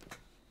again.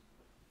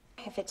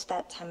 If it's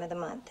that time of the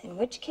month, in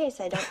which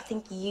case I don't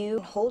think you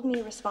can hold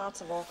me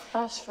responsible.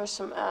 Ask for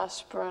some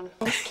aspirin.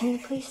 Can you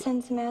please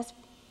send some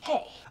aspirin?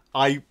 Hey.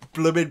 I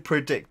blooming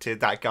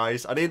predicted that,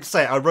 guys. I didn't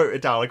say it, I wrote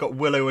it down. I got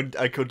Willow and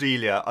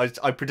Cordelia.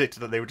 I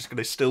predicted that they were just going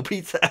to still be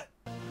there.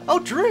 Oh,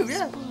 Drew,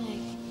 yeah.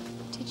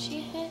 Did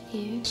she hit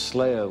you?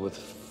 Slayer with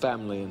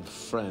family and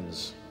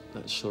friends.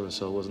 That sure as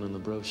hell wasn't in the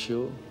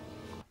brochure.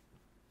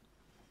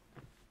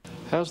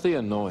 How's the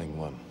annoying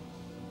one?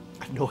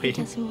 He Annoying?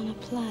 doesn't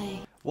want to play.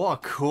 What a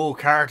cool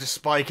character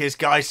Spike is,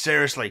 guys,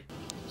 seriously.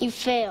 You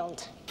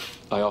failed.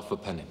 I offer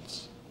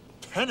penance.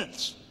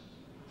 Penance?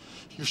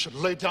 You should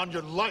lay down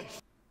your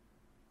life.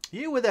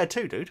 You were there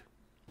too, dude.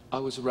 I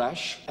was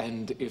rash,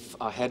 and if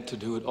I had to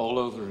do it all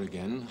over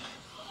again...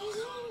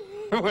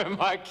 Who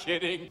am I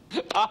kidding?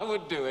 I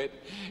would do it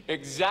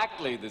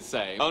exactly the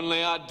same,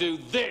 only I'd do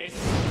this.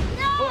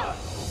 No!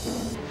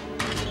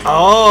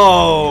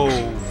 Oh!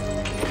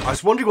 I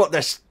was wondering what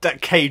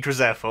that cage was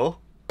there for.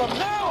 From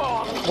now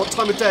on, what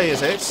time of day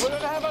is it? we're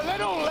gonna have a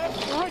little less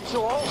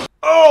ritual.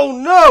 Oh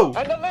no!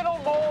 And a little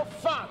more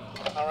fun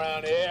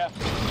around here.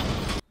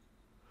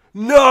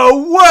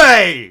 No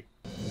way!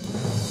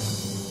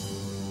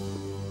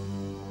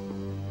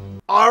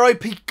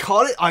 R.I.P.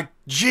 Colin?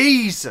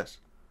 Jesus!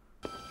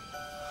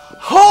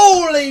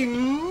 Holy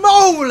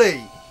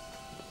moly!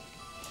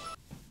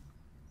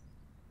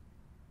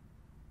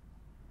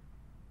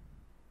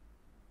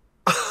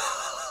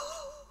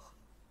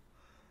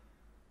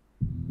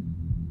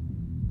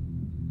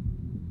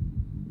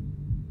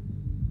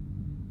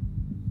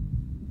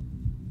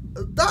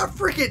 That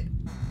freaking...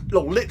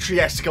 No,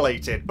 literally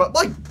escalated. But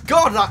my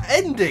god, that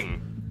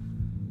ending!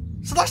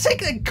 So that's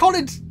it,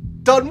 Colin's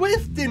done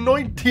with? The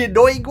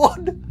annoying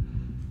one?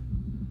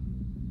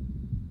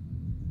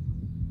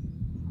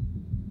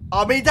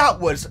 I mean, that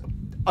was...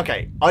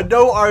 Okay, I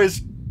know I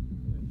was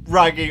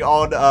ragging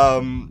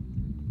on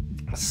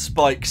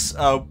Spike's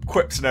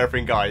quips and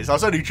everything, guys. I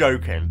was only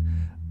joking.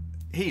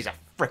 He's a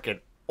freaking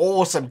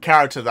awesome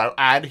character, though,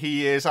 and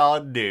he is our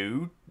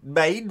new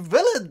main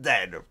villain,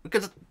 then.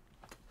 Because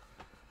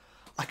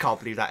I can't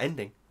believe that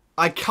ending.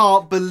 I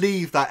can't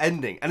believe that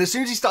ending. And as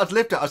soon as he started to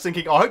lift it, I was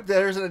thinking, I hope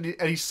there isn't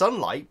any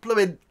sunlight.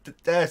 Blooming,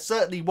 there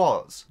certainly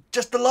was.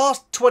 Just the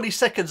last 20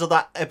 seconds of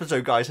that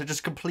episode, guys, had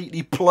just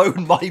completely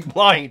blown my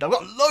mind. I've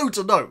got loads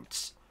of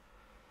notes.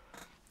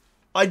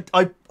 I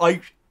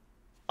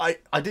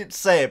didn't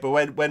say it, but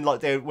when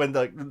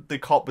the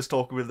cop was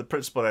talking with the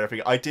principal and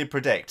everything, I did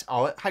predict.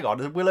 Oh, hang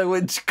on, Willow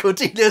and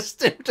Cordelia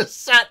still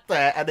just sat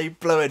there, and they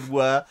blowing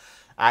were.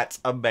 That's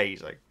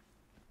amazing.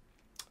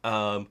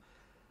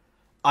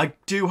 I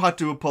do have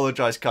to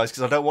apologise, guys,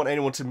 because I don't want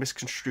anyone to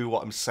misconstrue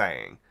what I'm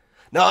saying.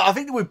 Now, I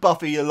think with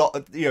Buffy, a lot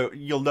of,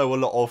 you'll know a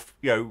lot of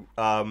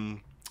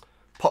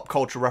pop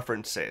culture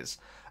references.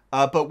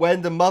 But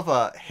when the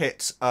mother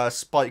hit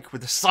Spike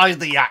with the side of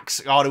the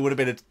axe, oh, it would have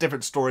been a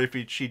different story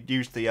if she'd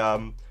used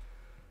the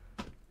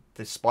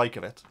spike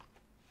of it.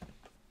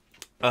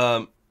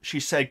 She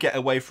said, "Get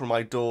away from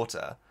my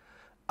daughter."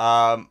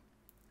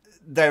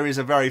 There is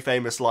a very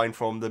famous line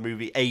from the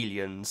movie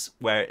Aliens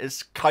where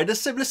it's kind of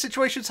similar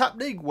situations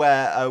happening,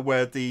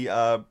 where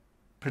the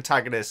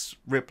protagonist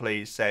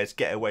Ripley says,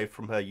 "Get away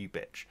from her, you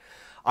bitch."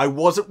 I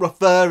wasn't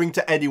referring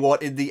to anyone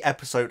in the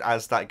episode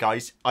as that,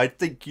 guys. I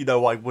think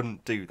I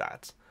wouldn't do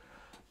that.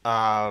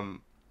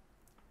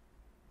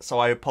 So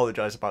I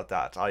apologise about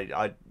that.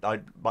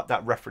 But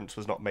that reference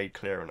was not made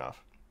clear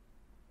enough.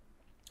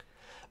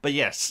 But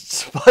yes,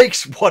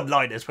 Spike's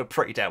one-liners were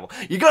pretty terrible.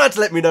 You're gonna have to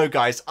let me know,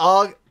 guys.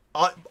 I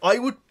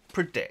would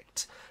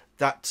predict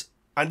that,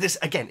 and this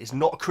again is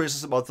not a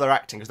criticism of their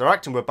acting, because their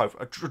acting were both.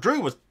 Drew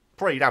was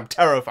pretty damn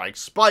terrifying.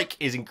 Spike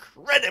is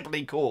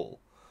incredibly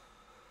cool.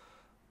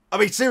 I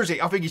mean, seriously,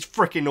 I think he's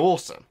freaking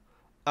awesome.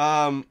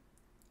 I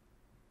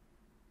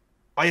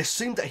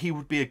assumed that he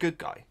would be a good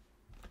guy.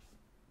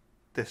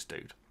 This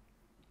dude.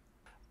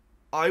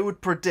 I would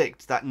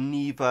predict that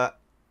neither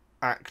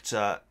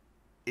actor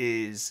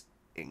is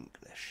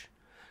English,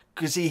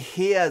 because you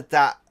hear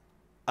that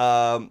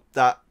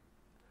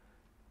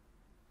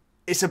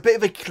it's a bit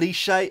of a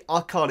cliche.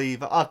 I can't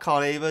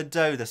even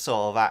do the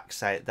sort of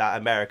accent that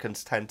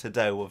Americans tend to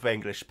do with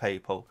English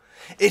people.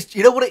 It's,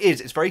 you know what it is?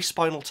 It's very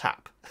Spinal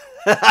Tap.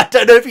 I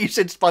don't know if you've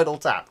seen Spinal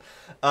Tap,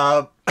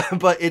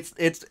 but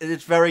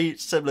it's very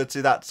similar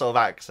to that sort of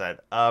accent.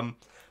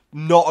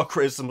 Not a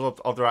criticism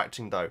of their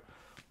acting though.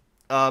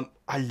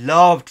 I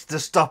loved the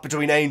stuff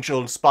between Angel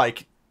and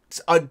Spike.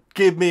 I'd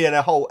give me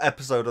a whole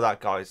episode of that,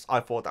 guys. I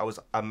thought that was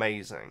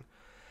amazing,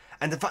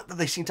 and the fact that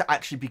they seem to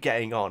actually be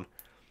getting on.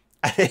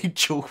 And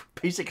Angel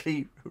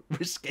basically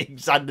risking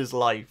Xander's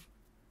life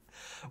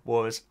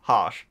was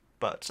harsh,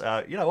 but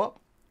you know what?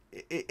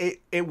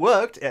 It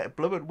worked. It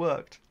blooming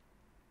worked.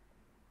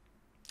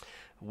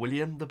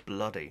 William the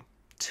Bloody,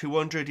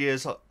 200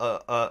 years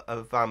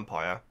a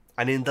vampire,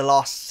 and in the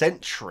last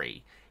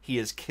century he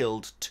has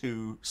killed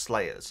 2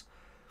 slayers.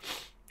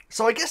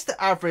 So I guess the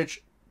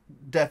average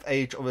death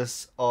age of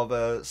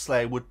a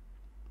slayer would,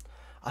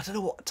 I don't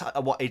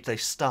know what age they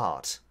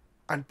start,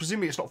 and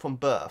presumably it's not from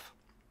birth.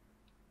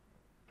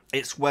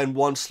 It's when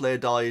one slayer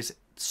dies,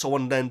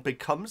 someone then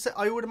becomes it,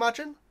 I would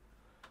imagine.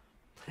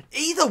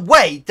 Either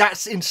way,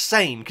 that's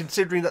insane,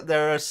 considering that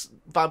there are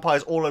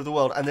vampires all over the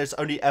world and there's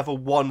only ever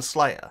one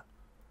slayer.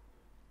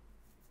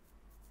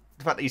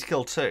 The fact that he's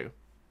killed 2.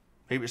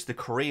 Maybe it's the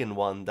Korean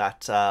one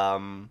that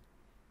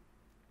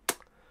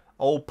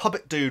old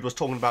puppet dude was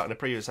talking about in a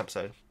previous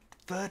episode.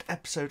 3rd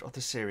episode of the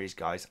series,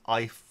 guys.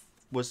 I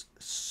was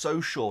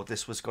so sure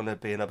this was going to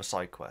be another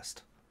side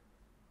quest.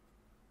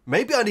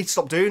 Maybe I need to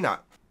stop doing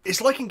that. It's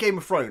like in Game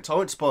of Thrones. I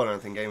won't spoil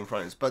anything in Game of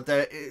Thrones, but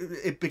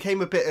it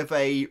became a bit of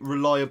a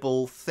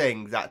reliable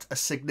thing that a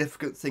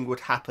significant thing would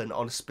happen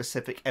on a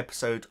specific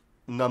episode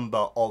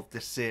number of the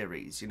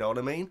series. You know what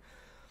I mean?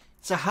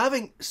 So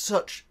having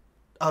such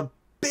a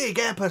big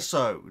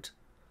episode,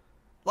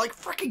 like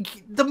freaking,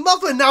 the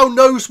mother now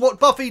knows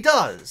what Buffy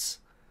does.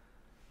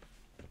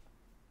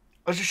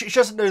 She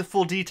doesn't know the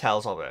full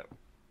details of it.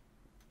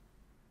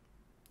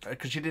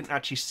 Because you didn't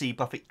actually see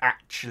Buffy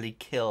actually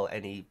kill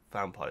any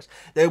vampires.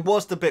 There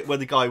was the bit where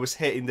the guy was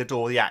hitting the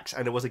door with the axe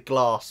and there was a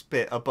glass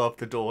bit above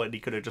the door and he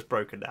could have just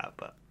broken that,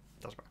 but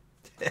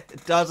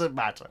it doesn't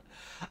matter.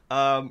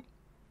 That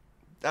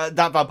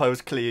vampire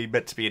was clearly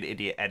meant to be an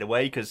idiot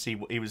anyway, because he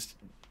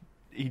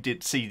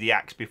did see the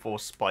axe before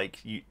Spike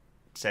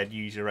said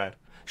use your head.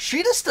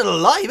 Sheeta's still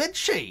alive, isn't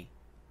she?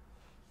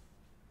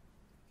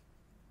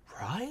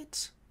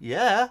 Right?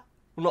 Yeah.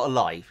 Well, not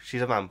alive.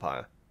 She's a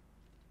vampire.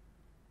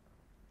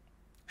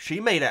 She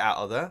made it out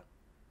of there.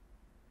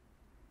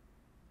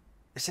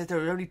 It said there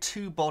were only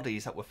 2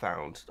 bodies that were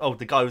found. Oh,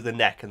 the guy with the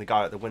neck and the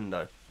guy at the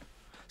window.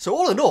 So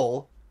all in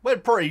all,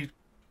 went pretty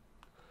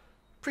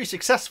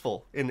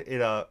successful in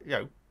a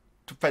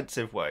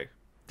defensive way.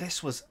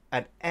 This was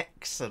an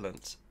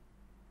excellent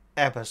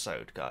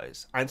episode,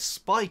 guys. And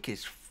Spike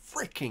is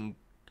freaking.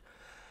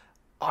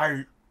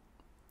 I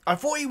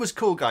thought he was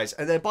cool, guys,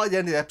 and then by the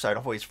end of the episode,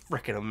 I thought he was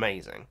freaking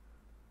amazing.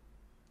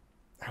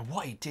 And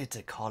what he did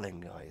to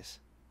Colin, guys.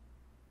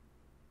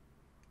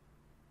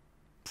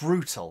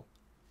 brutal.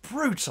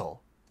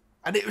 Brutal.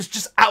 And it was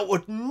just out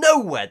of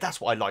nowhere. That's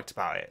what I liked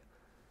about it.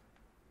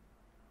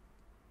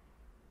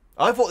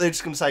 I thought they were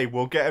just going to say,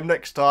 we'll get him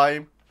next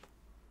time.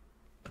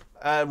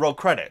 Roll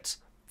credits.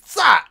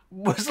 That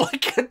was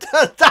like,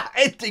 that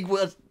ending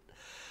was...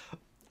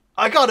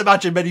 I can't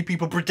imagine many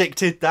people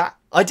predicted that.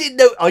 I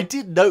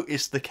did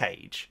notice the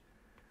cage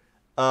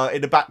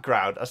in the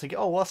background. I was thinking,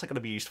 oh, what's that going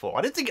to be used for?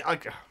 I didn't think...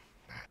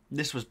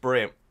 This was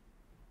brilliant.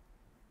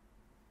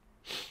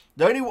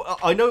 The only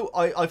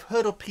I've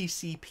heard of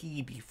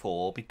PCP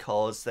before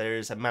because there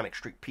is a Manic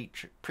Street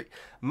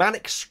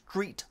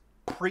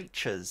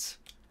Preachers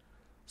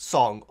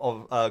song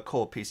of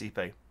called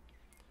PCP,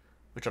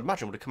 which I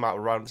imagine would have come out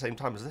around the same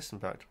time as this. In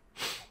fact,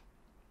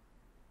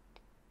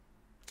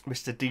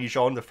 Mr.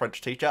 Dijon, the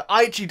French teacher.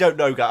 I actually don't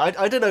know, guys.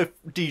 I don't know if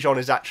Dijon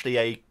is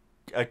actually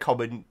a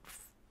common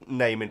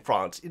name in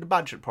France. You'd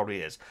imagine it probably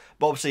is,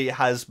 but obviously it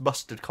has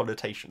mustard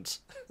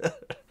connotations.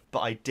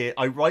 But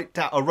I wrote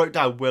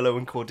down Willow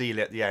and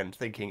Cordelia at the end,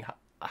 thinking,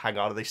 hang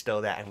on, are they still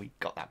there? And we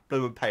got that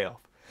blooming payoff.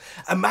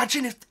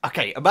 Imagine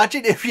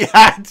if you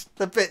had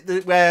the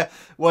bit where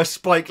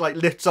Spike like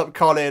lifts up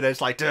Colin and it's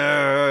like,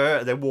 duh,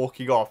 and then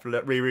walking off, and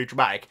really, really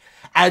dramatic,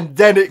 and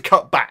then it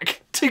cut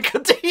back to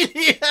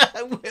Cordelia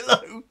and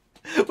Willow.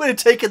 Would have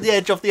taken the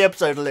edge off the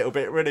episode a little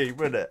bit, really,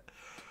 wouldn't it?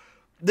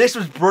 This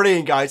was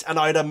brilliant, guys, and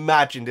I'd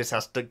imagine this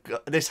has.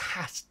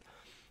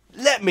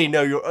 Let me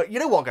know your... You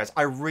know what, guys?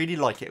 I really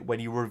like it when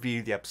you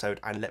review the episode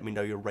and let me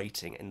know your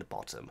rating in the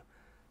bottom.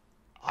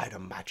 I'd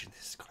imagine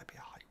this is going to be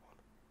a high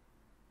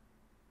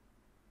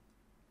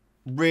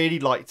one. Really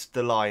liked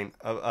the line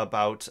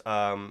about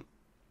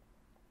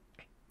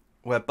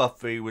where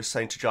Buffy was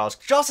saying to Giles...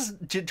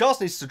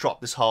 Giles needs to drop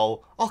this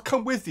whole, I'll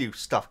come with you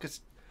stuff, because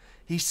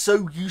he's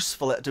so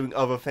useful at doing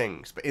other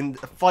things. But in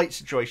a fight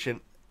situation,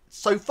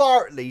 so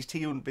far at least,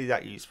 he wouldn't be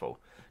that useful.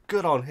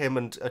 Good on him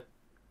and...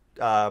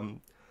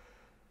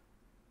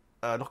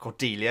 not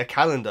Cordelia,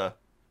 Calendar.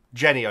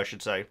 Jenny, I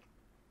should say.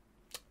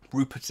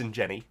 Rupert and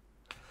Jenny.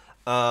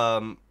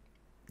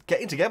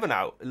 Getting together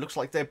now. It looks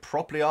like they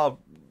properly are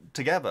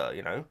together,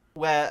 you know.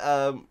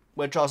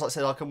 Where Giles like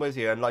said, I'll come with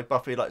you, and like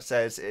Buffy like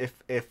says,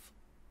 if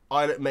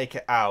I don't make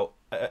it out,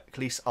 at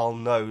least I'll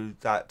know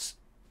that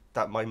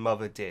my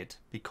mother did,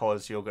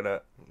 because you're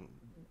gonna,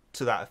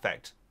 to that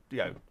effect, you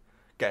know,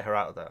 get her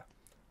out of there.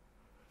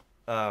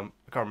 I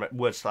can't remember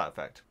words to that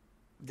effect.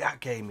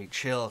 That gave me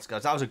chills,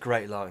 guys. That was a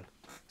great line.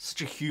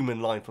 Such a human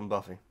line from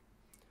Buffy.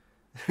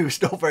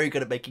 Who's not very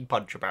good at making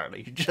punch,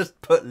 apparently. You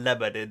just put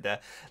lemon in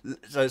there.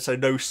 So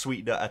no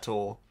sweetener at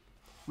all.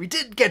 We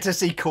didn't get to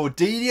see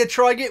Cordelia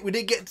trying it. We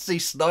didn't get to see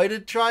Snyder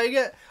trying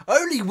it.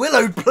 Only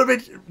Willow...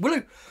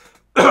 Willow...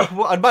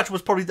 well, I'd imagine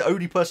was probably the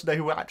only person there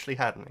who actually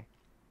had any.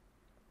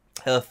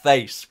 Her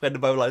face, when the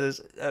moment like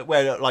this,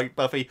 where like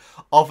Buffy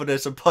offered her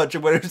some punch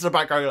and Willow's in the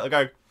background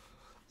going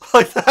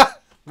like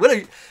that.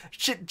 Willow,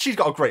 she's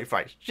got a great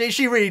face.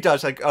 She really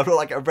does like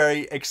a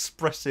very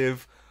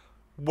expressive,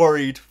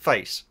 worried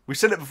face. We've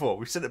seen it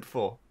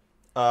before.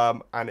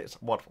 And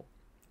it's wonderful.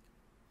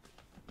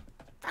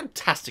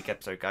 Fantastic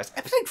episode, guys.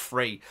 Episode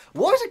 3.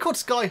 Why is it called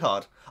Sky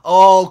Hard?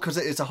 Oh, because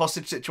it is a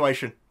hostage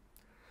situation.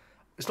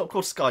 It's not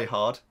called Sky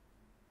Hard.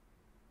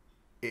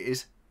 It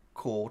is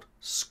called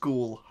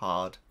School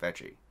Hard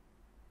Veggie.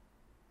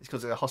 It's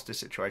because it's a hostage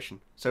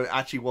situation. So it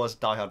actually was a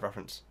Die Hard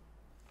reference.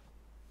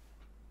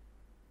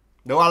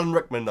 No Alan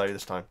Rickman though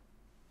this time.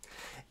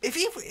 If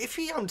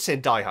you haven't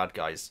seen Die Hard,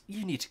 guys,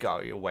 you need to go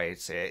your way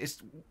to see it.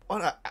 It's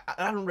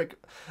Alan Rick.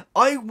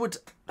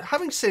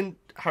 Having seen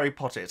Harry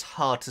Potter, it's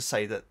hard to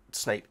say that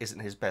Snape isn't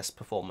his best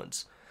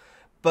performance,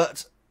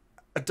 but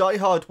Die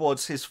Hard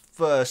was his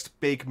first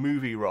big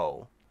movie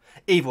role.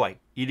 Either way,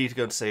 you need to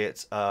go and see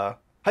it.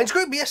 Heinz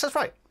Group, yes, that's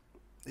right.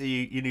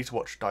 You need to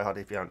watch Die Hard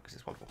if you haven't, because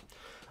it's wonderful.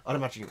 I'd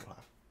imagine you will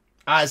have,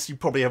 as you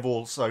probably have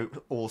also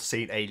all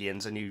seen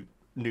Aliens, and you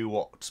knew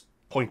what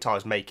point I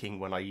was making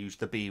when I used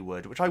the B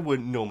word, which I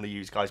wouldn't normally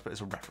use, guys, but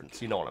it's a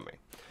reference, you know what I mean.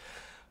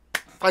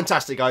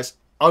 Fantastic, guys.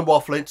 I'm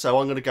waffling, so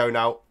I'm going to go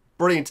now.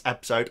 Brilliant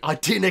episode. I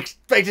didn't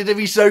expect it to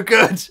be so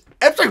good.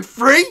 Episode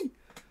 3?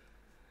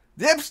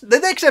 The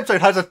next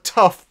episode has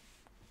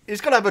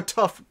it's going to have a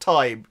tough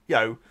time, you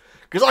know,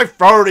 because I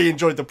thoroughly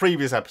enjoyed the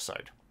previous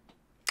episode.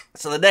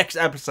 So the next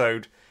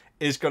episode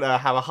is going to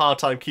have a hard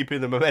time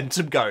keeping the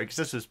momentum going, because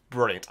this was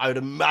brilliant. I would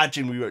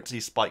imagine we won't see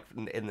Spike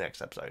in the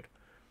next episode.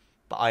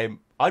 But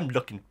I'm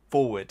looking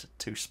forward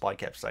to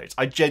Spike episodes.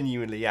 I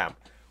genuinely am.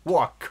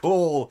 What a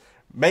cool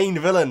main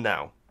villain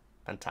now.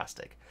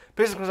 Fantastic.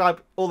 Please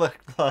subscribe, all the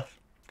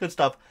good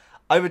stuff.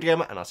 I'm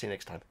VEGGIEKNIGHTS, and I'll see you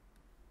next time.